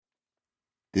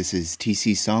This is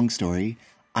TC Song Story.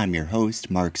 I'm your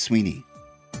host, Mark Sweeney.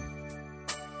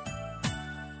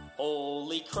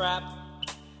 Holy crap,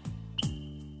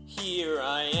 here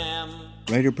I am.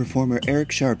 Writer-performer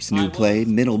Eric Sharp's new play,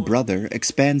 Middle Brother,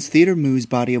 expands Theatre Moo's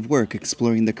body of work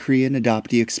exploring the Korean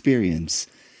adoptee experience.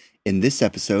 In this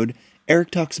episode,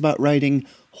 Eric talks about writing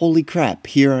Holy Crap,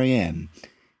 Here I Am.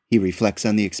 He reflects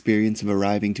on the experience of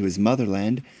arriving to his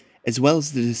motherland, as well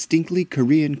as the distinctly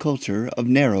Korean culture of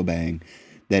narrowbang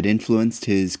that influenced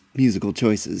his musical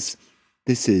choices.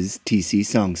 This is TC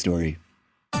Song Story.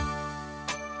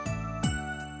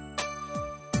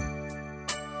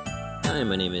 Hi,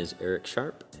 my name is Eric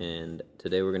Sharp, and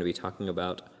today we're going to be talking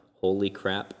about Holy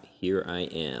Crap, Here I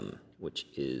Am, which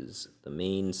is the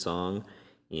main song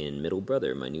in Middle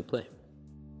Brother, my new play.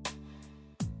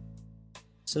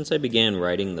 Since I began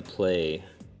writing the play,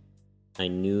 I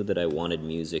knew that I wanted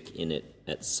music in it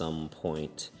at some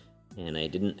point, and I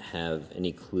didn't have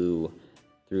any clue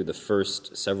through the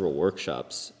first several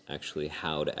workshops actually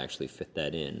how to actually fit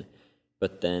that in.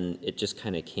 But then it just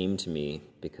kind of came to me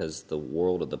because the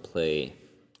world of the play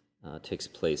takes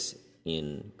place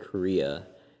in Korea,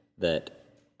 that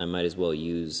I might as well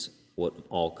use what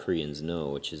all Koreans know,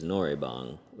 which is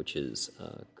noraebang, which is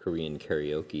Korean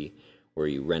karaoke, where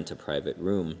you rent a private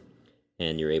room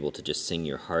and you're able to just sing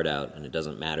your heart out, and it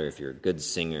doesn't matter if you're a good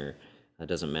singer, it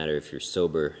doesn't matter if you're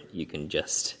sober, you can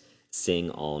just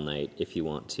sing all night if you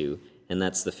want to. And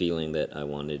that's the feeling that I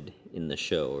wanted in the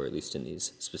show, or at least in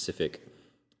these specific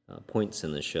points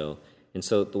in the show. And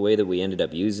so the way that we ended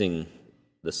up using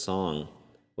the song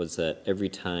was that every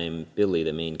time Billy,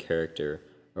 the main character,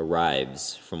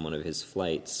 arrives from one of his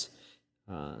flights,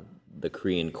 the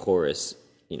Korean chorus,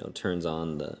 turns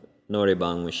on the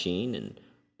noraebang machine and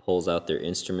pulls out their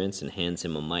instruments and hands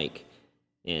him a mic.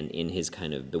 And in his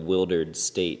kind of bewildered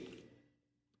state,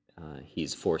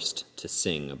 he's forced to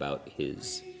sing about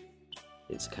his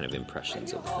kind of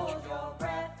impressions of the country.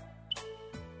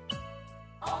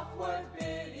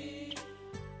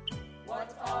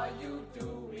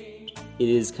 It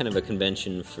is kind of a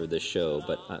convention for the show,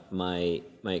 but my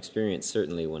experience,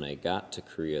 certainly when I got to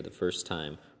Korea the first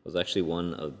time, was actually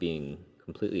one of being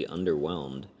completely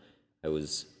underwhelmed. I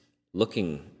was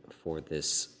looking for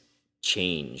this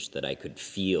change that I could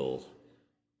feel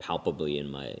palpably in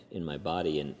my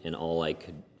body, and all I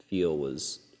could feel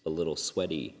was a little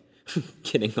sweaty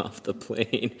getting off the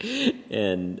plane,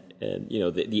 and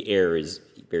the air is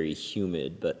very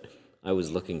humid, but I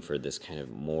was looking for this kind of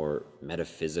more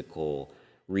metaphysical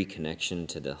reconnection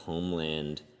to the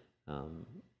homeland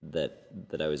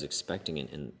that I was expecting,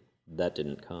 and that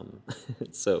didn't come.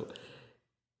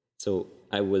 So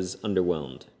I was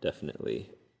underwhelmed,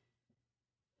 definitely.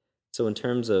 So in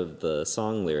terms of the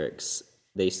song lyrics,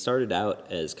 they started out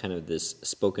as kind of this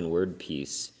spoken word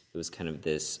piece. It was kind of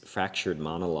this fractured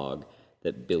monologue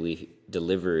that Billy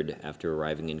delivered after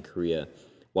arriving in Korea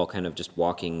while kind of just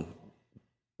walking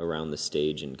around the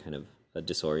stage in kind of a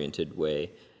disoriented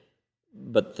way.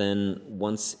 But then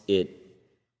once it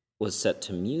was set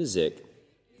to music,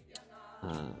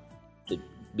 it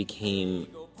became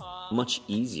much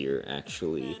easier,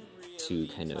 actually, to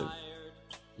kind of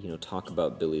talk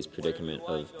about Billy's predicament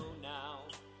of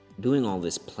doing all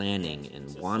this planning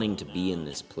and wanting to be in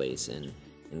this place and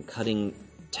cutting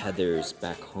tethers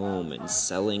back home and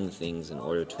selling things in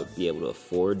order to be able to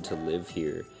afford to live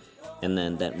here. And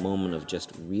then that moment of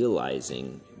just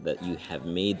realizing that you have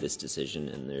made this decision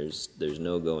and there's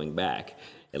no going back,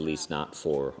 at least not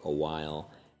for a while.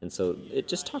 And so it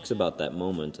just talks about that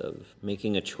moment of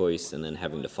making a choice and then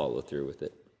having to follow through with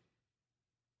it.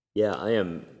 Yeah, I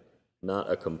am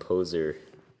not a composer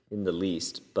in the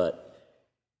least, but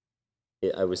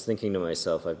I was thinking to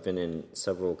myself, I've been in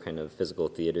several kind of physical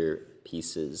theater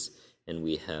pieces, and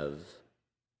we have,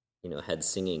 had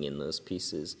singing in those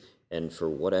pieces, and for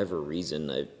whatever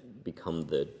reason, I've become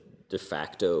the de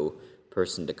facto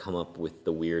person to come up with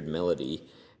the weird melody,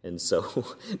 and so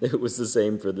it was the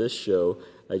same for this show.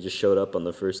 I just showed up on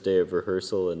the first day of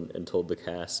rehearsal and told the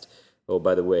cast, oh,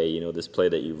 by the way, this play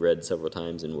that you've read several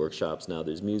times in workshops, now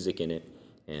there's music in it,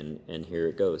 and here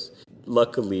it goes.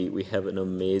 Luckily, we have an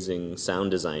amazing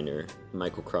sound designer,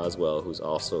 Michael Croswell, who's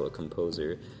also a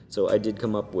composer. So I did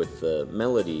come up with the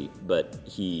melody, but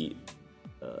he,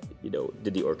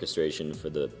 did the orchestration for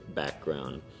the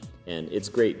background. And it's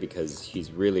great because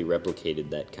he's really replicated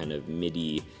that kind of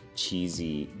MIDI,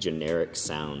 cheesy, generic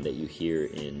sound that you hear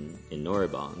in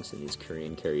noraebangs, in these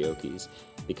Korean karaokes,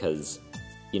 because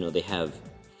they have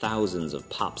thousands of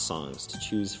pop songs to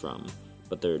choose from,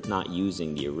 but they're not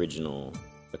using the original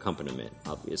accompaniment,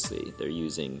 obviously. They're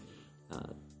using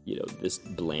this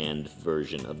bland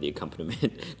version of the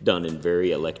accompaniment done in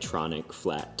very electronic,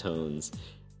 flat tones.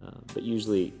 But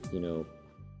usually,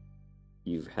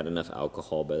 you've had enough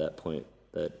alcohol by that point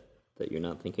that you're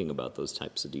not thinking about those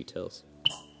types of details.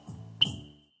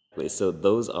 So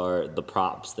those are the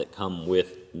props that come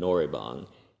with Noraebang.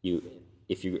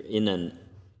 If you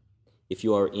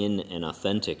are in an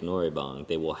authentic Noraebang,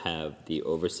 they will have the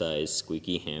oversized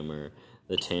squeaky hammer,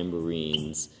 the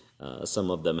tambourines.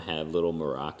 Some of them have little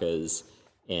maracas,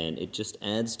 and it just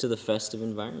adds to the festive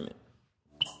environment.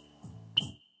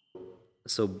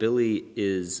 So Billy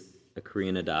is a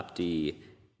Korean adoptee,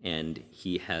 and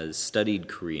he has studied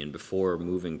Korean before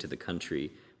moving to the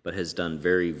country, but has done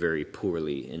very, very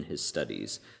poorly in his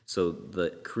studies. So the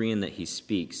Korean that he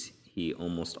speaks, he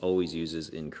almost always uses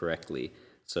incorrectly.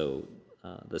 So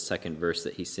the second verse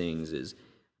that he sings is,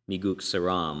 "Miguk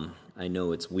Saram, I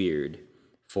know it's weird.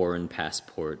 Foreign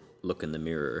passport, look in the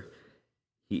mirror."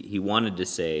 He wanted to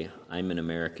say, "I'm an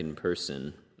American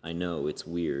person. I know it's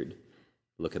weird.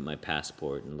 Look at my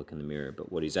passport and look in the mirror."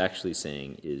 But what he's actually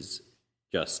saying is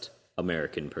just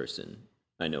American person.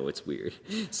 I know it's weird.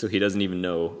 So he doesn't even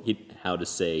know how to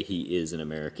say he is an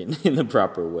American in the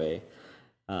proper way.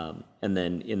 And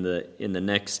then in the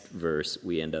next verse,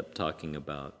 we end up talking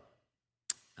about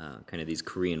kind of these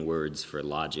Korean words for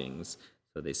lodgings.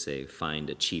 So they say, find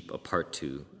a cheap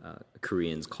apartu.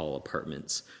 Koreans call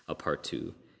apartments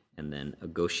apartu. And then a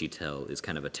goshitel is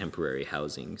kind of a temporary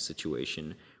housing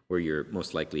situation where you're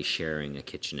most likely sharing a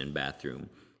kitchen and bathroom,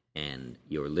 and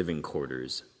your living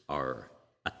quarters are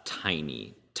a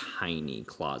tiny, tiny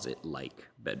closet-like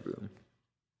bedroom.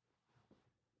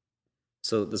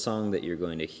 So the song that you're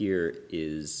going to hear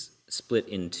is split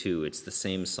in two. It's the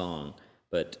same song,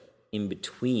 but in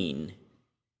between,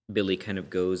 Billy kind of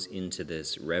goes into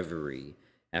this reverie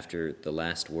after the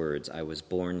last words, "I was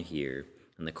born here,"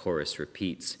 and the chorus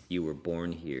repeats, "You were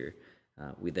born here."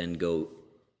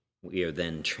 We are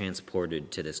then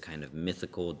transported to this kind of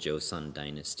mythical Joseon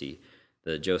dynasty.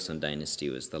 The Joseon dynasty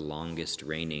was the longest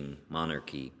reigning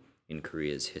monarchy in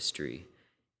Korea's history,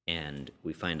 and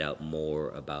we find out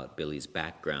more about Billy's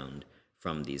background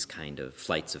from these kind of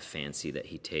flights of fancy that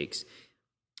he takes,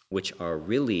 which are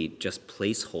really just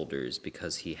placeholders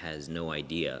because he has no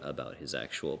idea about his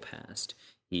actual past.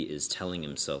 He is telling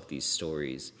himself these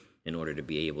stories in order to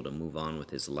be able to move on with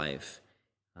his life,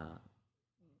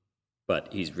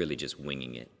 but he's really just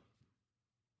winging it.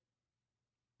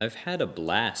 I've had a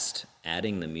blast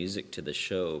adding the music to the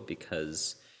show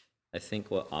because I think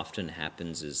what often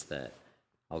happens is that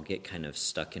I'll get kind of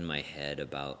stuck in my head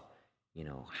about,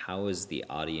 how is the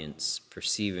audience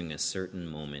perceiving a certain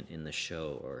moment in the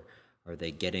show, or are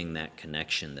they getting that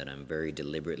connection that I'm very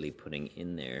deliberately putting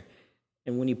in there?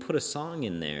 And when you put a song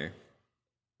in there,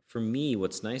 for me,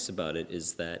 what's nice about it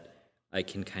is that I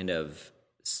can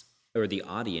the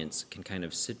audience can kind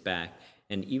of sit back,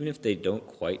 and even if they don't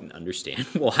quite understand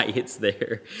why it's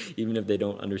there, even if they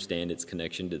don't understand its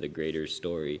connection to the greater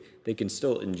story, they can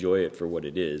still enjoy it for what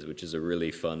it is, which is a really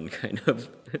fun kind of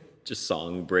just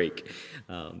song break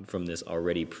from this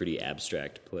already pretty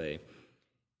abstract play.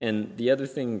 And the other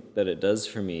thing that it does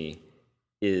for me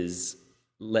is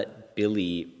let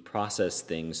Billy process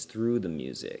things through the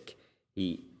music.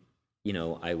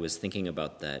 I was thinking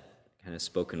about that kind of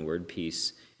spoken word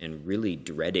piece and really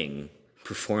dreading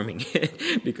performing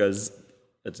it because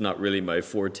it's not really my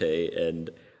forte, and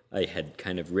I had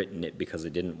kind of written it because I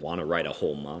didn't want to write a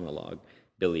whole monologue.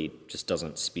 Billy just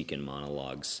doesn't speak in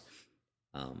monologues,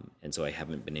 and so I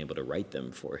haven't been able to write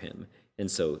them for him. And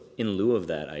so in lieu of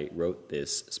that, I wrote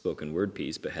this spoken word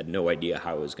piece, but had no idea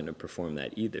how I was going to perform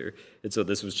that either. And so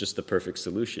this was just the perfect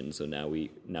solution. So now we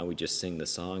just sing the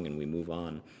song and we move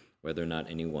on, whether or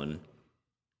not anyone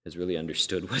has really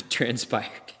understood what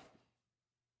transpired.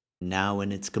 Now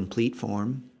in its complete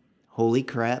form, Holy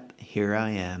Crap, Here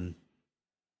I Am.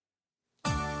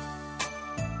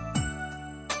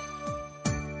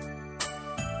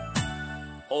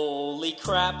 Holy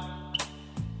crap,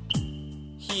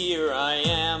 here I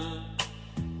am.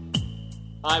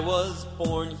 I was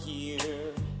born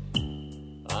here.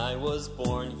 I was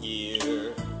born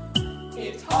here.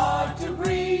 It's hard to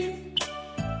breathe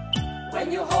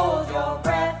when you hold your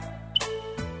breath.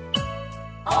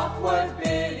 Awkward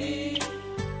Billy,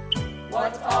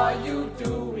 what are you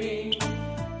doing?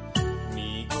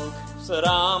 Miguk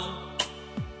Saram,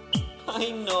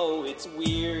 I know it's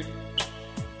weird.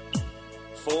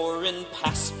 Foreign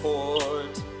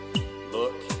passport,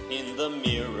 look in the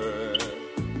mirror.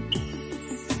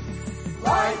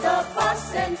 Ride the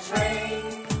bus and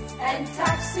train and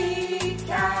taxi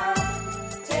cab.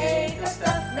 Take a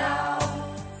step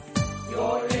now,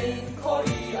 you're in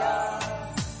Korea.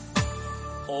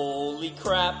 Holy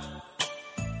crap,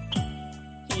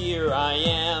 here I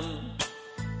am.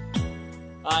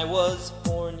 I was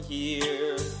born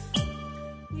here.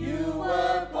 You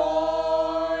were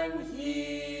born here.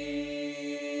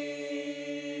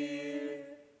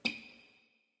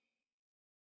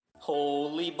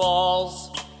 Holy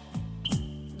balls,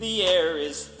 the air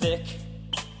is thick.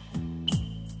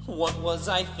 What was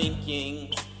I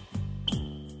thinking,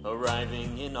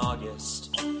 arriving in August?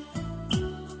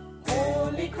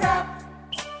 Holy crap,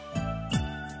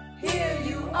 here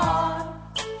you are.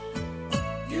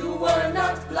 You were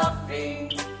not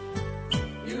bluffing,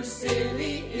 you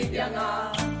silly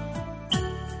ibyanga.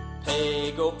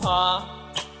 Pego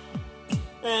pa,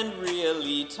 and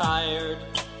really tired.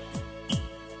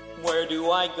 Where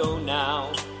do I go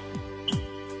now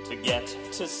to get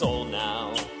to Seoul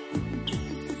now?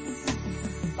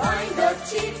 Find a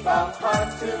cheap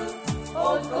part to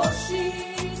old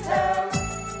Goshiter.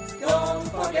 Don't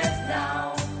forget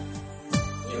now,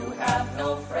 you have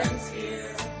no friends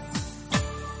here.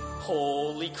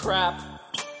 Holy crap,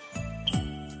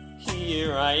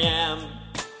 here I am.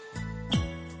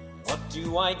 What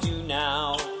do I do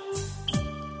now?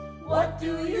 What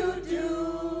do you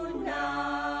do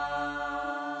now?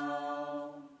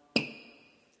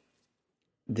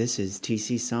 This is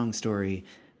TC Song Story.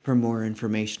 For more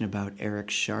information about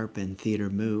Eric Sharp and Theater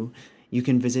Moo, you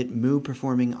can visit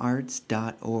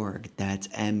mooperformingarts.org. That's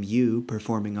MU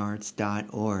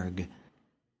performingarts.org.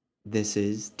 This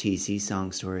is TC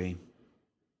Song Story.